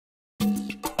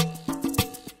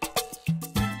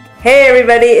Hey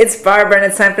everybody, it's Barbara and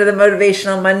it's time for the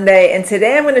Motivational Monday, and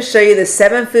today I'm going to show you the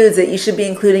 7 foods that you should be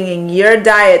including in your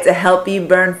diet to help you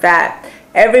burn fat.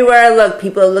 Everywhere I look,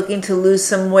 people are looking to lose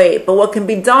some weight, but what can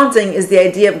be daunting is the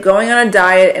idea of going on a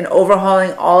diet and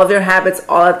overhauling all of your habits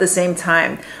all at the same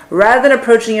time. Rather than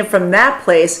approaching it from that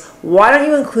place, why don't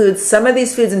you include some of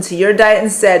these foods into your diet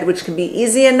instead, which can be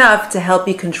easy enough to help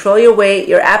you control your weight,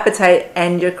 your appetite,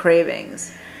 and your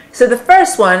cravings. So the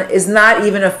first one is not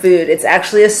even a food, it's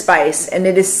actually a spice, and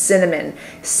it is cinnamon.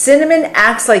 Cinnamon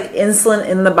acts like insulin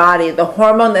in the body, the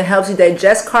hormone that helps you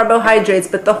digest carbohydrates,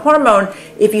 but the hormone,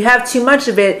 if you have too much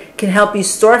of it, can help you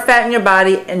store fat in your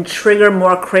body and trigger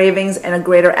more cravings and a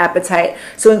greater appetite.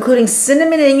 So including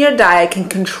cinnamon in your diet can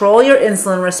control your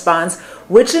insulin response,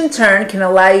 which in turn can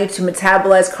allow you to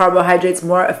metabolize carbohydrates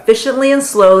more efficiently and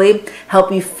slowly, help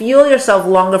you fuel yourself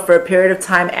longer for a period of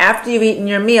time after you've eaten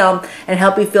your meal, and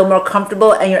help you feel more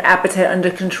comfortable and your appetite under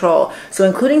control. So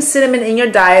including cinnamon in your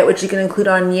diet, which you can include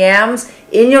on yams,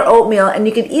 in your oatmeal, and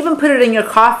you can even put it in your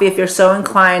coffee if you're so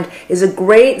inclined, is a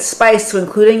great spice to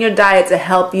include in your diet to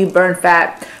help you burn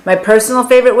fat. My personal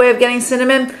favorite way of getting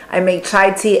cinnamon, I make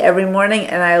chai tea every morning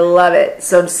and I love it.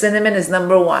 So cinnamon is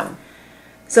number 1.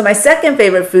 So my second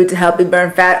favorite food to help you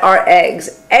burn fat are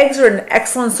eggs. Eggs are an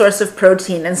excellent source of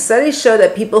protein, and studies show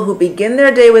that people who begin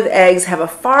their day with eggs have a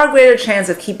far greater chance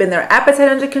of keeping their appetite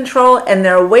under control and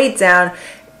their weight down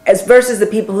as versus the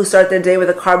people who start their day with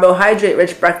a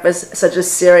carbohydrate-rich breakfast such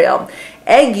as cereal.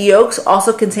 Egg yolks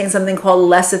also contain something called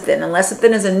lecithin, and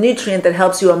lecithin is a nutrient that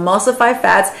helps you emulsify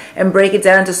fats and break it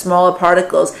down into smaller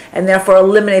particles and therefore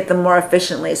eliminate them more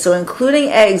efficiently. So including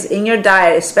eggs in your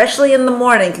diet, especially in the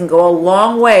morning, can go a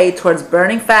long way towards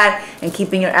burning fat and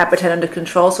keeping your appetite under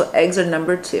control. So eggs are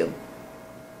number 2.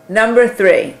 Number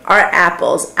 3 are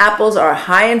apples. Apples are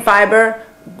high in fiber,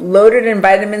 loaded in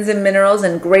vitamins and minerals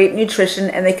and great nutrition,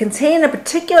 and they contain a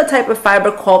particular type of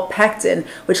fiber called pectin,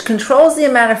 which controls the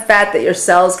amount of fat that your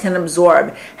cells can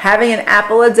absorb. Having an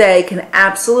apple a day can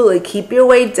absolutely keep your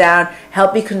weight down,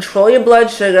 help you control your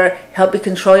blood sugar, help you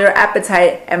control your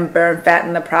appetite, and burn fat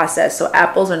in the process. So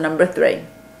apples are number 3.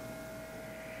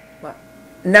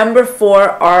 Number 4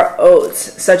 are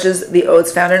oats, such as the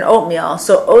oats found in oatmeal.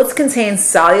 So oats contain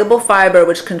soluble fiber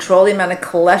which control the amount of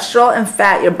cholesterol and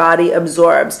fat your body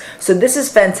absorbs. So this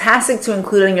is fantastic to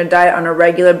include in your diet on a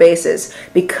regular basis.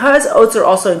 Because oats are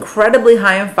also incredibly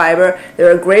high in fiber,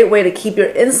 they're a great way to keep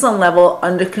your insulin level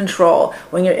under control.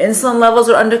 When your insulin levels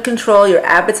are under control, your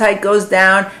appetite goes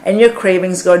down and your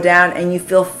cravings go down and you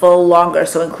feel full longer.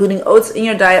 So including oats in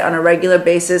your diet on a regular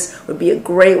basis would be a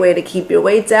great way to keep your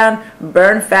weight down,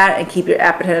 burn fat, and keep your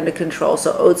appetite under control.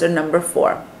 So oats are number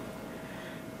 4.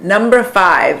 Number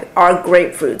 5 are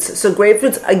grapefruits. So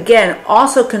grapefruits, again,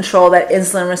 also control that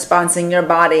insulin response in your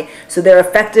body. So they're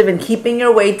effective in keeping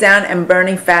your weight down and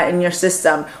burning fat in your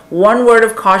system. One word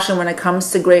of caution when it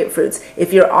comes to grapefruits.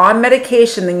 If you're on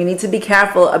medication, then you need to be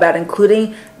careful about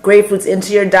including grapefruits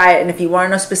into your diet, and if you want to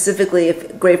know specifically if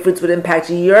grapefruits would impact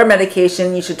your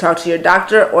medication, you should talk to your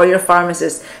doctor or your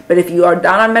pharmacist. But if you are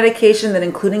not on medication, then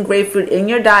including grapefruit in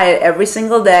your diet every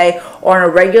single day or on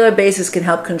a regular basis can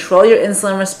help control your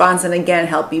insulin response and again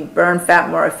help you burn fat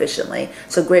more efficiently.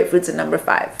 So grapefruits are number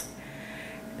 5.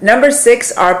 Number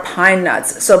 6 are pine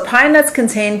nuts. So pine nuts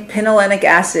contain phenolenic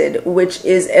acid, which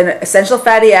is an essential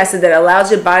fatty acid that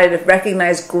allows your body to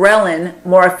recognize ghrelin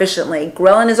more efficiently.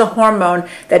 Ghrelin is a hormone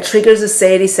that triggers the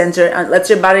satiety center and lets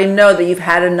your body know that you've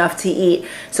had enough to eat.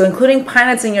 So including pine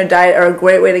nuts in your diet are a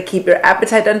great way to keep your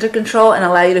appetite under control and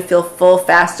allow you to feel full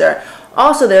faster.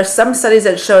 Also, there are some studies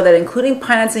that show that including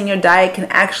pine nuts in your diet can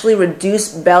actually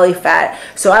reduce belly fat.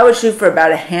 So I would shoot for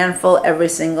about a handful every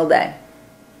single day.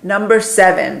 Number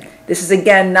 7. This is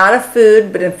again not a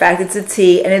food, but in fact it's a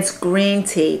tea, and it's green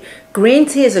tea. Green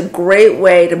tea is a great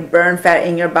way to burn fat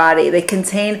in your body. They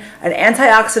contain an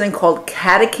antioxidant called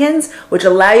catechins, which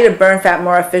allow you to burn fat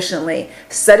more efficiently.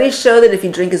 Studies show that if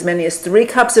you drink as many as 3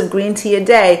 cups of green tea a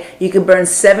day, you can burn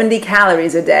 70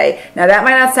 calories a day. Now that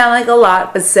might not sound like a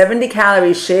lot, but 70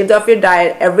 calories shaved off your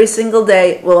diet every single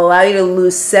day will allow you to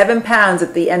lose 7 pounds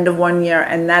at the end of 1 year,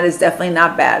 and that is definitely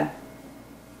not bad.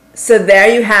 So there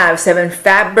you have 7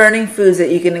 fat-burning foods that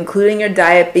you can include in your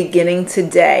diet beginning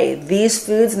today. These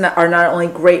foods are not only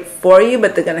great for you,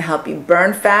 but they're going to help you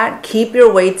burn fat, keep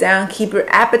your weight down, keep your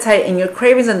appetite and your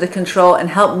cravings under control, and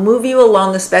help move you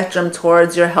along the spectrum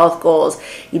towards your health goals.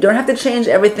 You don't have to change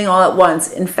everything all at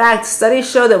once. In fact, studies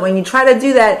show that when you try to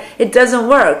do that, it doesn't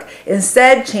work.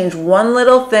 Instead, change one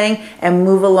little thing and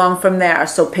move along from there.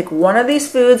 So pick one of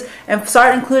these foods and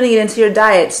start including it into your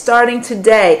diet starting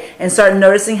today, and start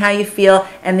noticing how you feel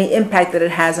and the impact that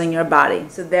it has on your body.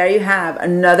 So there you have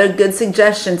another good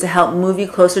suggestion to help move you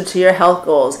closer to your health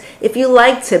goals. If you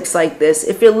like tips like this,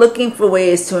 if you're looking for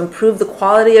ways to improve the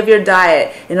quality of your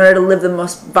diet in order to live the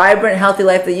most vibrant, healthy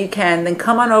life that you can, then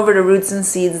come on over to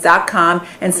rootsandseeds.com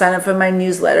and sign up for my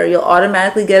newsletter. You'll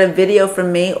automatically get a video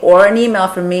from me or an email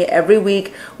from me every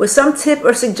week with some tip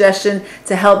or suggestion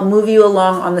to help move you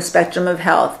along on the spectrum of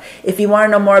health. If you want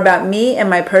to know more about me and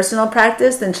my personal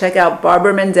practice, then check out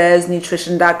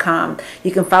BarbaraMendezNutrition.com.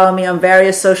 You can follow me on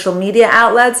various social media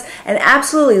outlets and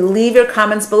absolutely leave your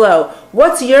comments below.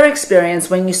 What's your experience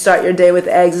when you start your day with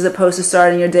eggs as opposed to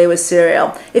starting your day with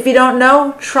cereal? If you don't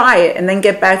know, try it and then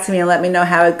get back to me and let me know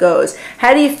how it goes.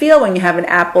 How do you feel when you have an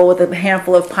apple with a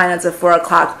handful of pine nuts at 4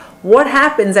 o'clock? What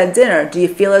happens at dinner? Do you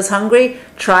feel as hungry?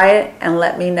 Try it and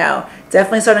let me know.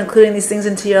 Definitely start including these things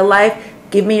into your life.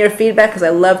 Give me your feedback because I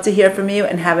love to hear from you,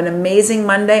 and have an amazing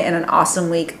Monday and an awesome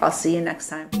week. I'll see you next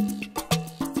time.